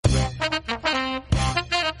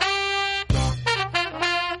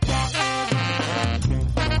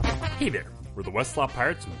Hey there, we're the West Slot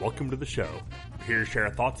Pirates and welcome to the show. We're here to share our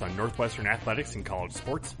thoughts on Northwestern athletics and college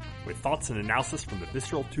sports with thoughts and analysis from the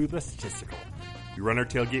visceral to the statistical. We run our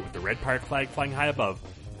tailgate with the red pirate flag flying high above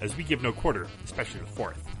as we give no quarter, especially the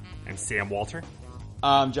fourth. I'm Sam Walter.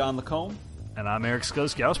 I'm John Lacombe. And I'm Eric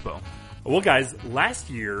Skoskauspo. Well, guys, last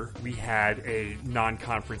year we had a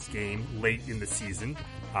non-conference game late in the season,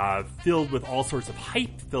 filled with all sorts of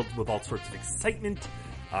hype, filled with all sorts of excitement,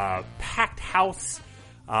 packed house,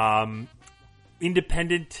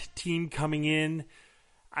 independent team coming in.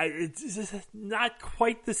 It's not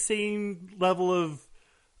quite the same level of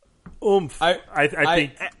oomph. I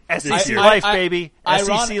think SEC life, baby.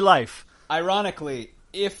 SEC life. Ironically,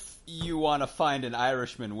 if you want to find an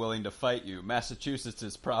Irishman willing to fight you, Massachusetts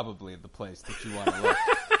is probably the place that you want to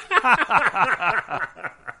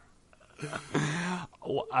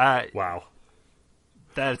look. Wow,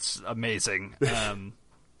 that's amazing.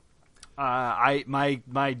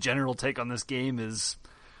 My general take on this game is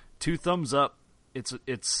 2 thumbs up.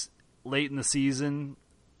 It's late in the season.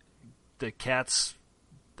 The Cats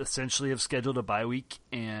essentially have scheduled a bye week,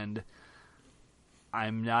 and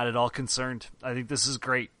I'm not at all concerned. I think this is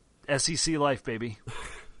great. SEC life, baby.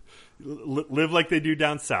 Live like they do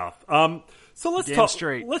down south. So let's Damn talk.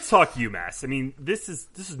 straight. Let's talk UMass. I mean, this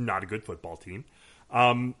is not a good football team.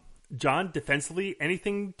 John, defensively,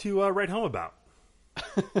 anything to write home about?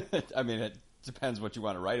 I mean, it depends what you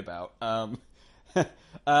want to write about. On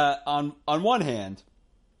one hand,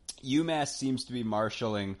 UMass seems to be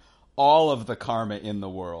marshaling all of the karma in the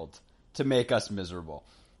world to make us miserable.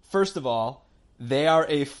 First of all, they are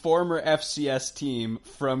a former FCS team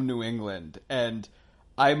from New England, and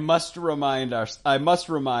I must remind our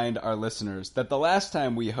listeners that the last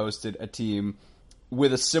time we hosted a team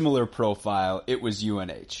with a similar profile, it was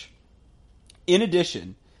UNH. In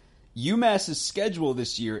addition, UMass's schedule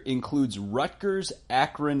this year includes Rutgers,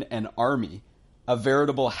 Akron, and Army, a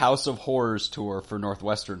veritable House of Horrors tour for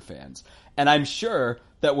Northwestern fans. And I'm sure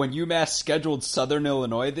that when UMass scheduled Southern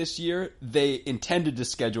Illinois this year, they intended to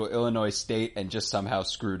schedule Illinois State and just somehow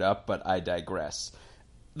screwed up, but I digress.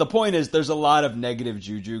 The point is, there's a lot of negative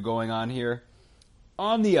juju going on here.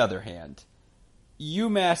 On the other hand,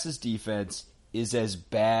 UMass's defense is as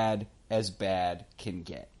bad can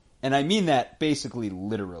get. And I mean that basically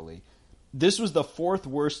literally. This was the 4th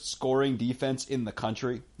worst scoring defense in the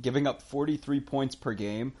country, giving up 43 points per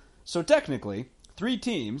game. So technically, 3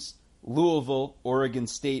 teams, Louisville, Oregon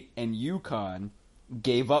State, and UConn,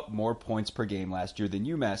 gave up more points per game last year than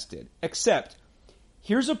UMass did. Except,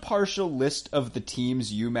 here's a partial list of the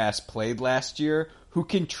teams UMass played last year who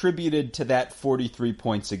contributed to that 43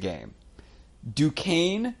 points a game.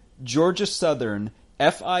 Duquesne, Georgia Southern,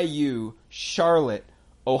 FIU, Charlotte,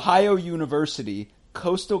 Ohio University,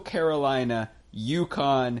 Coastal Carolina,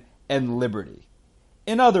 UConn, and Liberty.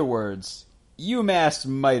 In other words, UMass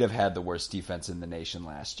might have had the worst defense in the nation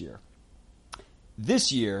last year.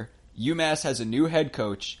 This year, UMass has a new head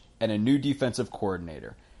coach and a new defensive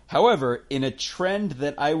coordinator. However, in a trend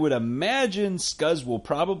that I would imagine Scuzz will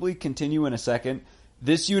probably continue in a second,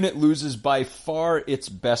 this unit loses by far its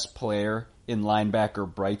best player in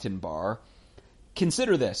linebacker Brighton Barr.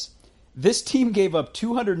 Consider this. This team gave up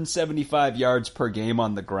 275 yards per game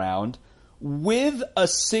on the ground with a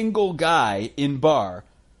single guy in Barr,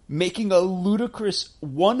 making a ludicrous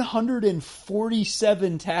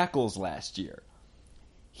 147 tackles last year.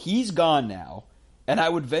 He's gone now, and I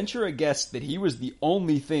would venture a guess that he was the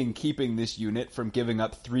only thing keeping this unit from giving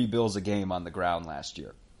up 3 bills a game on the ground last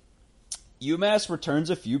year. UMass returns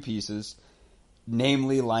a few pieces,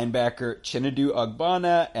 namely linebacker Chinadu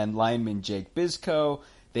Ugbana and lineman Jake Bizko.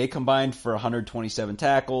 They combined for 127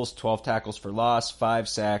 tackles, 12 tackles for loss, 5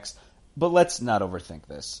 sacks. But let's not overthink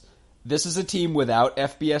this. This is a team without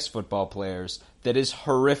FBS football players that is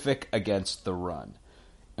horrific against the run.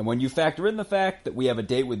 And when you factor in the fact that we have a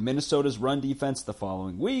date with Minnesota's run defense the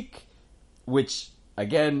following week, which,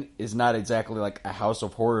 again, is not exactly like a House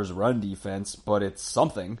of Horrors run defense, but it's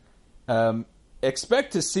something,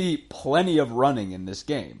 expect to see plenty of running in this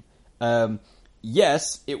game.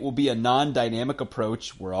 Yes, it will be a non-dynamic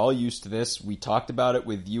approach. We're all used to this. We talked about it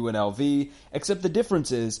with UNLV, except the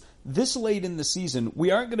difference is, this late in the season, we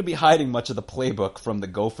aren't going to be hiding much of the playbook from the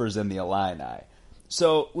Gophers and the Illini.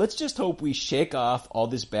 So let's just hope we shake off all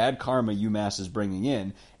this bad karma UMass is bringing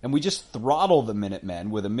in, and we just throttle the Minutemen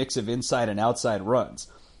with a mix of inside and outside runs.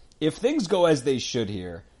 If things go as they should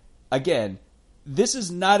here, again, this is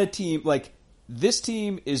not a team, this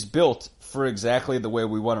team is built for exactly the way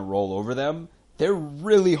we want to roll over them. They're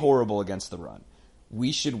really horrible against the run.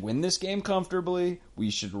 We should win this game comfortably. We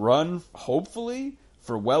should run, hopefully,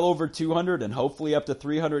 for well over 200 and hopefully up to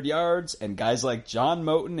 300 yards, and guys like John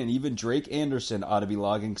Moten and even Drake Anderson ought to be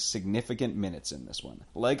logging significant minutes in this one.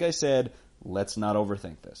 Like I said, let's not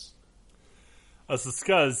overthink this. So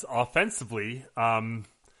Scuzz, offensively,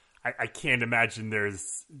 I can't imagine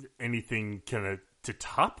there's anything kind of to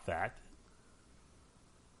top that.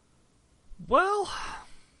 Well,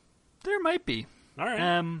 there might be. All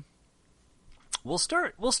right. We'll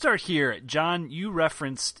start here. John, you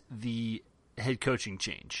referenced the head coaching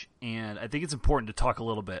change, and I think it's important to talk a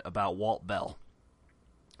little bit about Walt Bell,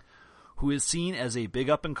 who is seen as a big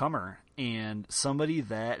up-and-comer and somebody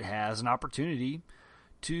that has an opportunity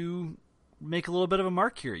to make a little bit of a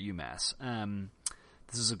mark here at UMass.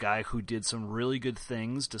 This is a guy who did some really good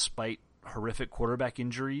things despite horrific quarterback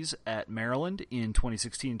injuries at Maryland in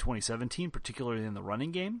 2016 and 2017, particularly in the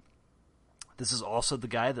running game. This is also the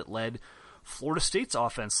guy that led Florida State's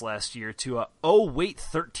offense last year to a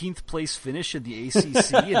 13th place finish in the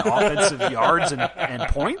ACC in offensive yards and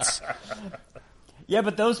points. Yeah,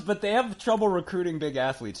 but they have trouble recruiting big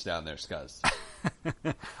athletes down there, Scuzz.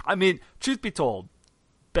 I mean, truth be told,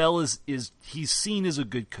 Bell is he's seen as a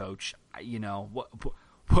good coach. You know,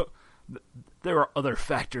 there are other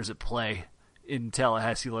factors at play in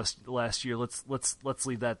Tallahassee last year. Let's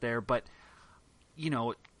leave that there. But you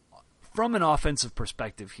know, from an offensive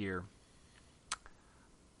perspective here,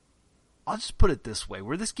 I'll just put it this way: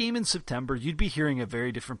 were this game in September, you'd be hearing a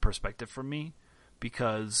very different perspective from me,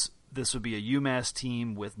 because this would be a UMass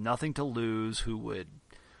team with nothing to lose, who would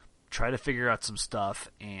try to figure out some stuff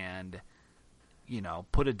and, you know,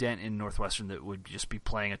 put a dent in Northwestern that would just be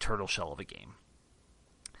playing a turtle shell of a game.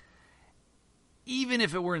 Even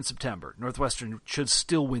if it were in September, Northwestern should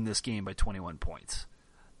still win this game by 21 points.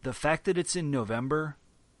 The fact that it's in November,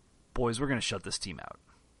 boys, we're going to shut this team out.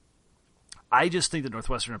 I just think that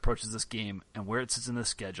Northwestern approaches this game and where it sits in the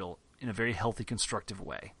schedule in a very healthy, constructive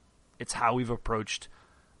way. It's how we've approached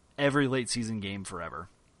every late season game forever.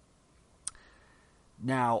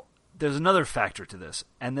 Now, there's another factor to this,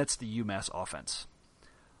 and that's the UMass offense.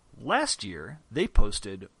 Last year, they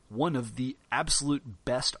posted one of the absolute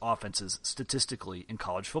best offenses statistically in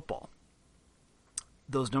college football.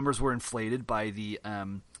 Those numbers were inflated by the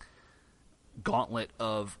gauntlet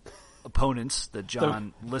of opponents that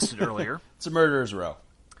John listed earlier. It's a murderer's row.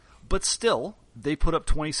 But still, they put up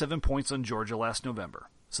 27 points on Georgia last November.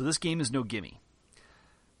 So this game is no gimme.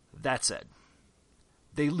 That said,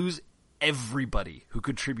 they lose everybody who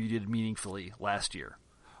contributed meaningfully last year.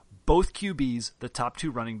 Both QBs, the top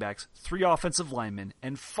two running backs, 3 offensive linemen,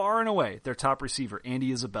 and far and away their top receiver,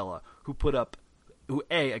 Andy Isabella, who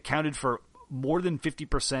accounted for more than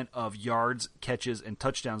 50% of yards, catches, and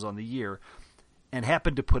touchdowns on the year, and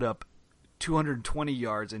happened to put up 220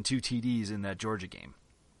 yards and 2 TDs in that Georgia game.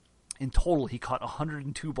 In total, he caught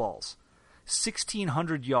 102 balls,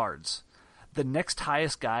 1,600 yards. The next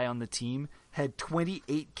highest guy on the team had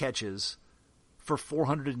 28 catches for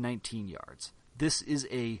 419 yards. This is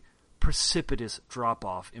a precipitous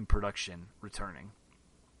drop-off in production returning.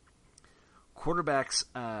 Quarterbacks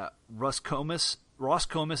Ross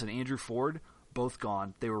Comas and Andrew Ford, both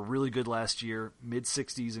gone. They were really good last year,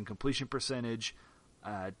 mid-60s in completion percentage,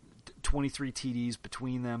 23 TDs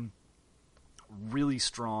between them, really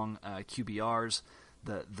strong QBRs.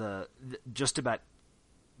 The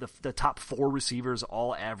top 4 receivers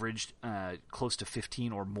all averaged close to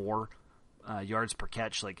 15 or more yards per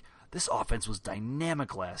catch. Like, this offense was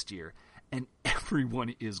dynamic last year, and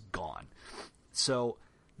everyone is gone. So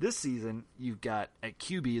this season, you've got at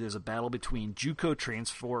QB, there's a battle between JUCO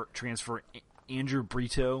transfer Andrew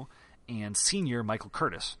Brito and senior Michael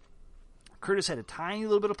Curtis. Curtis had a tiny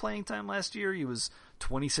little bit of playing time last year. He was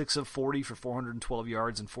 26 of 40 for 412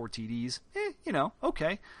 yards and 4 TDs.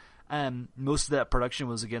 Okay. Most of that production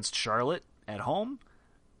was against Charlotte at home,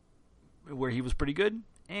 where he was pretty good,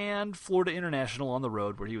 and Florida International on the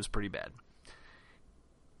road, where he was pretty bad.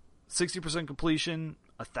 60% completion,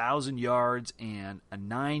 1,000 yards, and a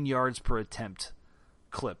 9 yards per attempt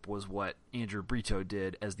clip was what Andrew Brito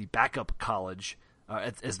did as the backup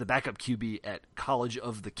as the backup QB at College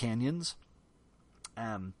of the Canyons.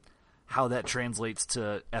 How that translates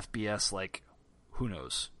to FBS, like, who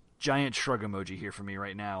knows? Giant shrug emoji here for me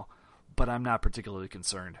right now, but I'm not particularly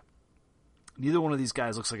concerned. Neither one of these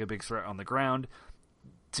guys looks like a big threat on the ground.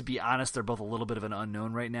 To be honest, they're both a little bit of an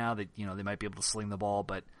unknown right now. That, you know, they might be able to sling the ball,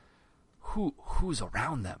 but who's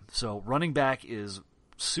around them? So running back is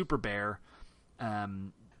super bare.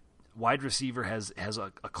 Wide receiver has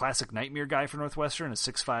a classic nightmare guy for Northwestern, a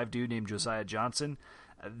 6'5" dude named Josiah Johnson.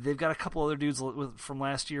 They've got a couple other dudes from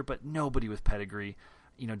last year, but nobody with pedigree.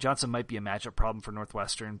 You know, Johnson might be a matchup problem for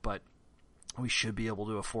Northwestern, but We should be able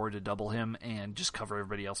to afford to double him and just cover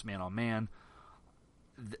everybody else man on man.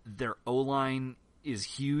 Their O-line is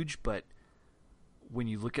huge, but when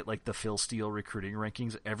you look at like the Phil Steele recruiting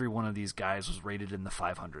rankings, every one of these guys was rated in the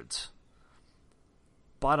 500s.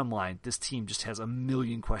 Bottom line, this team just has a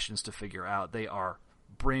million questions to figure out. They are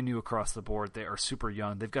brand new across the board. They are super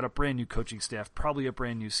young. They've got a brand new coaching staff, probably a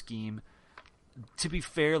brand new scheme. To be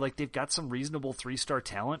fair, like they've got some reasonable 3-star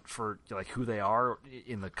talent for like who they are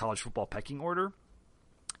in the college football pecking order,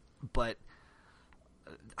 but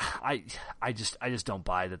I just don't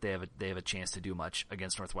buy that they have a chance to do much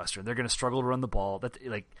against Northwestern. They're going to struggle to run the ball. That's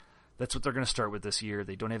what they're going to start with this year.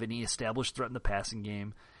 They don't have any established threat in the passing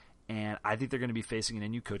game, and I think they're going to be facing a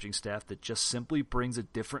new coaching staff that just simply brings a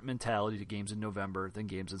different mentality to games in November than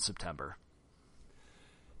games in September.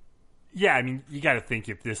 Yeah, I mean, you got to think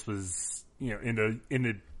if this was, in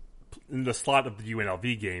the slot of the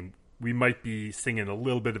UNLV game, we might be singing a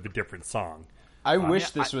little bit of a different song. I wish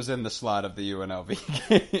this was in the slot of the UNLV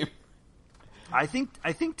game. I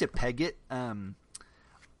think to peg it,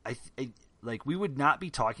 we would not be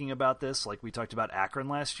talking about this like we talked about Akron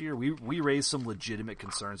last year. We raised some legitimate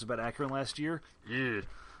concerns about Akron last year.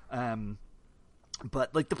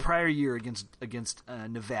 But like the prior year against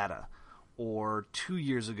Nevada, or 2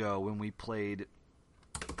 years ago when we played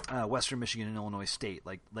Western Michigan and Illinois State,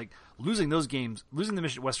 like losing those games, losing the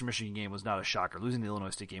Western Michigan game was not a shocker. Losing the Illinois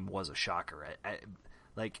State game was a shocker.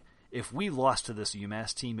 Like if we lost to this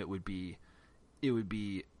UMass team, it would be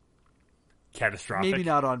catastrophic.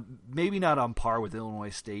 Maybe not on par with Illinois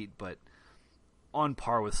State, but on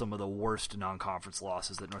par with some of the worst non-conference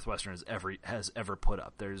losses that Northwestern has ever put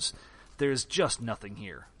up. There's just nothing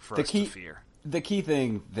here for us to fear. The key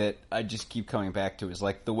thing that I just keep coming back to is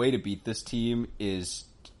like the way to beat this team is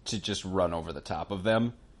to just run over the top of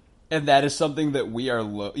them, and that is something that we are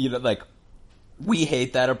we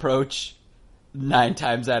hate that approach 9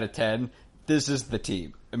 times out of 10. This is the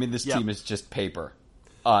team. I mean, this team is just paper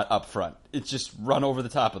up front. It's just run over the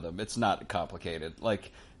top of them. It's not complicated.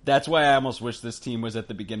 Like that's why I almost wish this team was at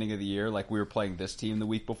the beginning of the year, like we were playing this team the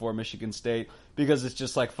week before Michigan State, because it's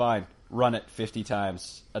just like, fine, run it 50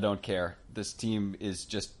 times. I don't care. This team is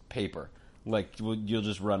just paper. Like, you'll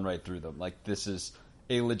just run right through them. Like, this is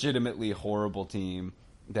a legitimately horrible team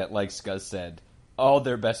that, like Scuzz said, all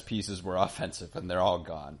their best pieces were offensive, and they're all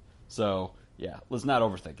gone. So, yeah, let's not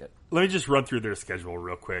overthink it. Let me just run through their schedule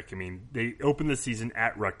real quick. I mean, they opened the season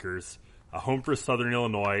at Rutgers, home for Southern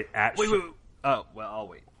Illinois, at... Wait. Oh, well, I'll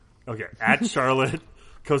wait. Okay, at Charlotte,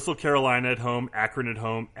 Coastal Carolina at home, Akron at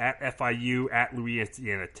home, at FIU, at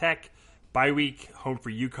Louisiana Tech, bye week, home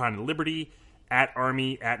for UConn and Liberty, at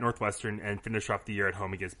Army, at Northwestern, and finish off the year at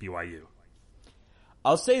home against BYU.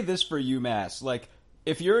 I'll say this for UMass, like,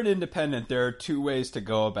 if you're an independent, there are 2 ways to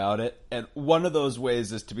go about it, and one of those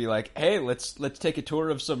ways is to be like, hey, let's take a tour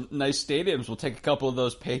of some nice stadiums, we'll take a couple of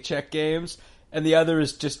those paycheck games, and the other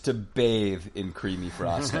is just to bathe in creamy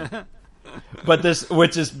frosting. But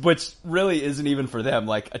which really isn't even for them.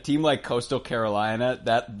 Like a team like Coastal Carolina,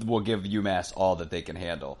 that will give UMass all that they can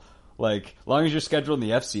handle. Like, as long as you're scheduling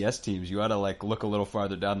the FCS teams, you ought to like look a little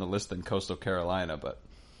farther down the list than Coastal Carolina. But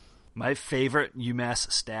my favorite UMass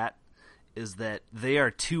stat is that they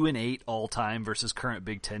are 2-8 all time versus current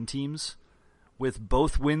Big Ten teams, with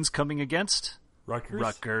both wins coming against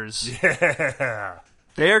Rutgers. Yeah.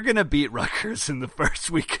 They're going to beat Rutgers in the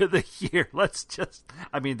first week of the year.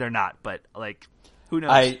 I mean, they're not, but, like, who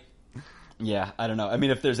knows? I don't know. I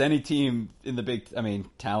mean, if there's any team in the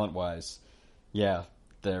talent-wise, yeah,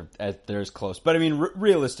 they're as close. But, I mean,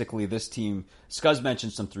 realistically, this team, Scuzz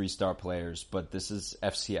mentioned some 3-star players, but this is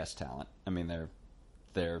FCS talent. I mean, they're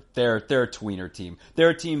a tweener team. They're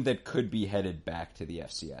a team that could be headed back to the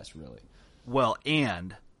FCS, really. Well,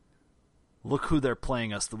 and look who they're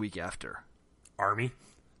playing us the week after. Army.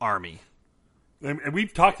 And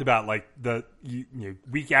we've talked about like the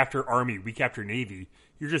week after Army, week after Navy,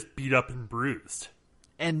 you're just beat up and bruised.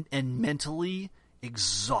 And mentally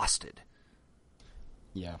exhausted.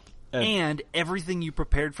 Yeah. And everything you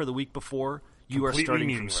prepared for the week before, you are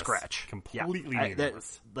starting from scratch. Completely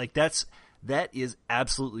meaningless. That is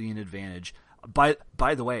absolutely an advantage. By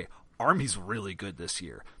the way, Army's really good this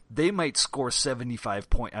year. They might score 75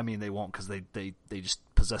 points. I mean, they won't because they just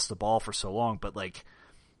possess the ball for so long. But like,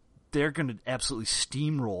 they're going to absolutely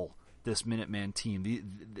steamroll this Minuteman team.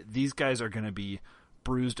 These guys are going to be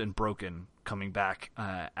bruised and broken coming back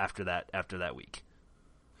after that week.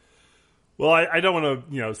 Well, I don't want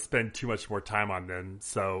to spend too much more time on them.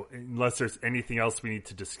 So unless there's anything else we need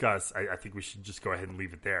to discuss, I think we should just go ahead and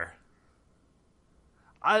leave it there.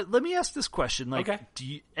 Let me ask this question. Like,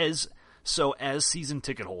 okay. as season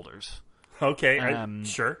ticket holders. Okay,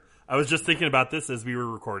 sure. I was just thinking about this as we were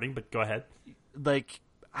recording, but go ahead. Like,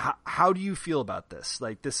 how do you feel about this?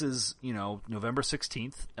 Like, this is, November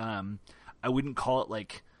 16th. I wouldn't call it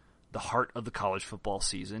like the heart of the college football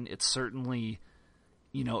season. It's certainly,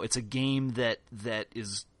 it's a game that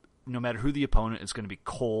is, no matter who the opponent, it's going to be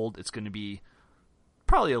cold. It's going to be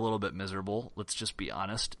probably a little bit miserable. Let's just be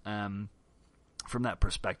honest, from that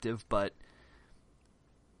perspective. But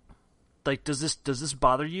like, does this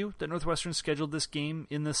bother you that Northwestern scheduled this game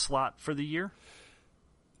in this slot for the year?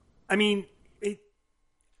 I mean,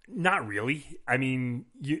 not really. I mean,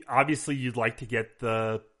 obviously you'd like to get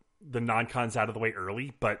the non-cons out of the way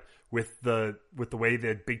early, but with the way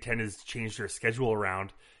that Big Ten has changed their schedule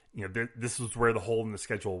around, this was where the hole in the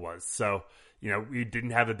schedule was. So, we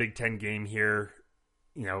didn't have a Big Ten game here,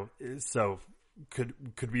 so could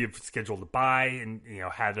we have scheduled a bye and,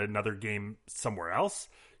 had another game somewhere else?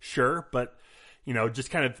 Sure. But, just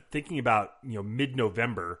kind of thinking about,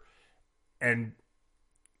 mid-November and,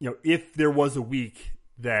 if there was a week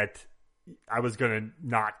that I was going to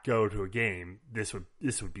not go to a game, this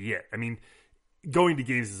would be it. I mean, going to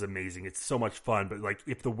games is amazing. It's so much fun. But like,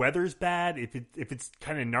 if the weather's bad, if it's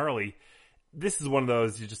kind of gnarly, this is one of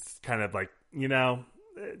those you just kind of like,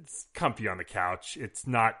 it's comfy on the couch. It's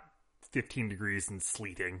not 15 degrees and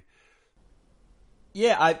sleeting.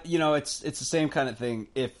 Yeah, it's the same kind of thing.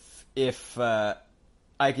 If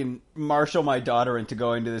I can marshal my daughter into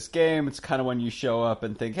going to this game, it's kind of when you show up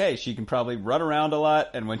and think, hey, she can probably run around a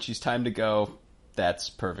lot, and when she's time to go,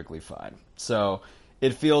 that's perfectly fine. So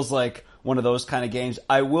it feels like one of those kind of games.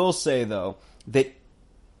 I will say, though, that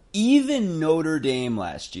even Notre Dame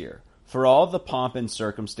last year, for all the pomp and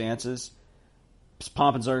circumstance,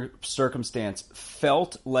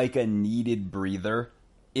 felt like a needed breather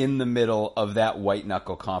in the middle of that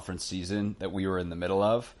white-knuckle conference season that we were in the middle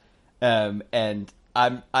of. And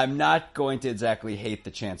I'm not going to exactly hate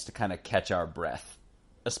the chance to kind of catch our breath,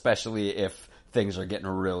 especially if things are getting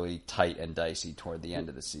really tight and dicey toward the end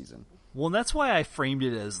of the season. Well, and that's why I framed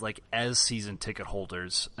it as season ticket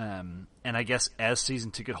holders. And I guess as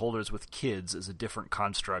season ticket holders with kids is a different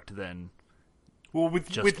construct than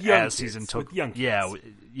with young kids.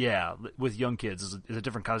 With young kids is a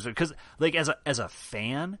different construct. Because like as a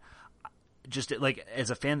fan, just like as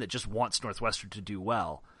a fan that just wants Northwestern to do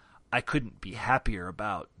well, I couldn't be happier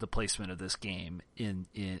about the placement of this game in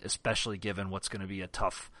especially given what's going to be a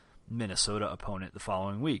tough Minnesota opponent the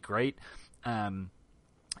following week, right? And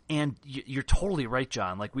you're totally right,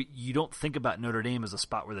 John. Like you don't think about Notre Dame as a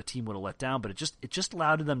spot where the team would have let down, but it just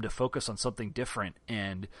allowed them to focus on something different.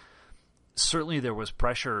 And certainly there was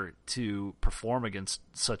pressure to perform against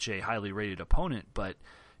such a highly rated opponent, but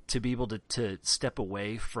to be able to step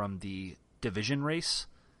away from the division race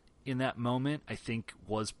in that moment, I think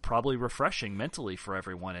was probably refreshing mentally for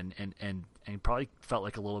everyone, and probably felt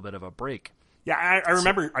like a little bit of a break. Yeah, I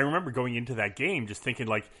remember going into that game just thinking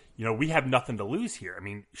like, we have nothing to lose here. I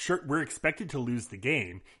mean, sure, we're expected to lose the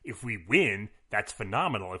game. If we win, that's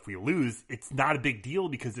phenomenal. If we lose, it's not a big deal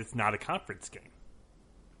because it's not a conference game.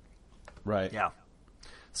 Right. Yeah.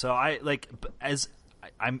 So I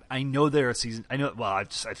know there are season. I know. Well,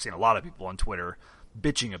 I've seen a lot of people on Twitter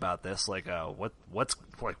bitching about this, like, what's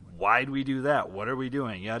like, why'd we do that? What are we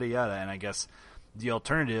doing? Yada yada. And I guess the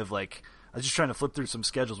alternative, like, I was just trying to flip through some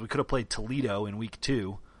schedules. We could have played Toledo in week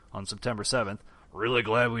 2 on September 7th. Really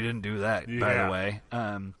glad we didn't do that. Yeah. By the way,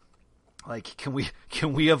 like,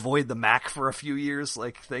 can we avoid the MAC for a few years?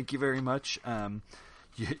 Like, thank you very much.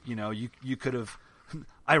 You could have.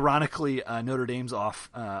 Ironically, Notre Dame's off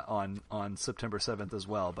on September 7th as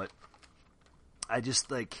well, but I just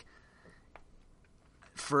like.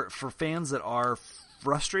 For fans that are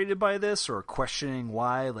frustrated by this or questioning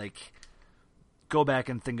why, like, go back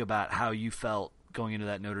and think about how you felt going into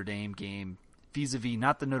that Notre Dame game vis-a-vis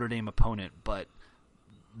not the Notre Dame opponent, but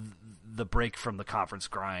the break from the conference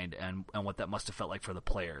grind and what that must have felt like for the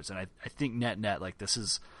players. And I think net, like, this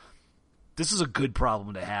is a good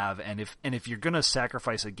problem to have. And if you're going to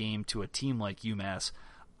sacrifice a game to a team like UMass,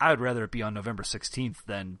 I would rather it be on November 16th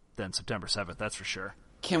than September 7th. That's for sure.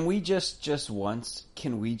 Can we just once,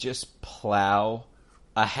 plow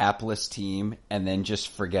a hapless team and then just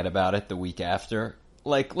forget about it the week after?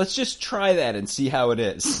 Like, let's just try that and see how it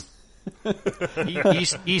is.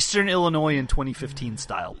 Eastern Illinois in 2015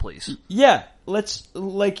 style, please. Yeah, let's,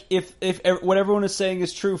 like, if what everyone is saying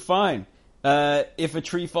is true, fine. If a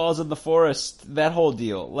tree falls in the forest, that whole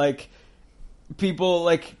deal. Like, people,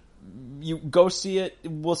 like, you go see it,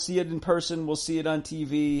 we'll see it in person, we'll see it on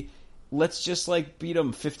TV. Let's just, like, beat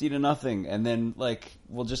them 50-0, and then, like,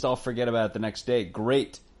 we'll just all forget about it the next day.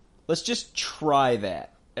 Great. Let's just try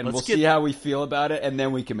that, and we'll see how we feel about it, and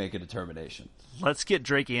then we can make a determination. Let's get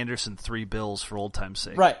Drake Anderson 3 bills for old time's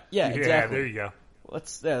sake. Right? Yeah, Yeah, exactly. there you go.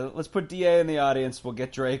 Let's put DA in the audience. We'll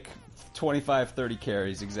get Drake 25, 30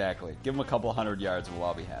 carries exactly. Give him a couple 100 yards, and we'll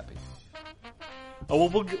all be happy. Oh,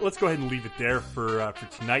 well, let's go ahead and leave it there for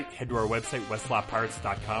tonight. Head to our website,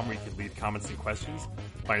 westlottpirates.com, where you can leave comments and questions.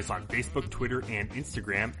 Find us on Facebook, Twitter, and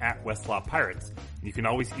Instagram at Westlot Pirates. And you can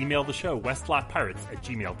always email the show,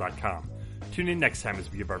 westlotpirates@gmail.com. Tune in next time as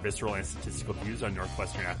we give our visceral and statistical views on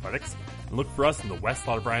Northwestern athletics, and look for us in the West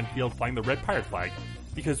Lot O'Brien Field flying the red pirate flag,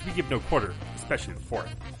 because we give no quarter, especially the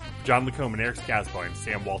fourth. John Lacombe and Eric Scasbo, I'm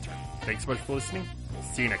Sam Walter. Thanks so much for listening. We'll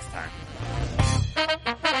see you next time.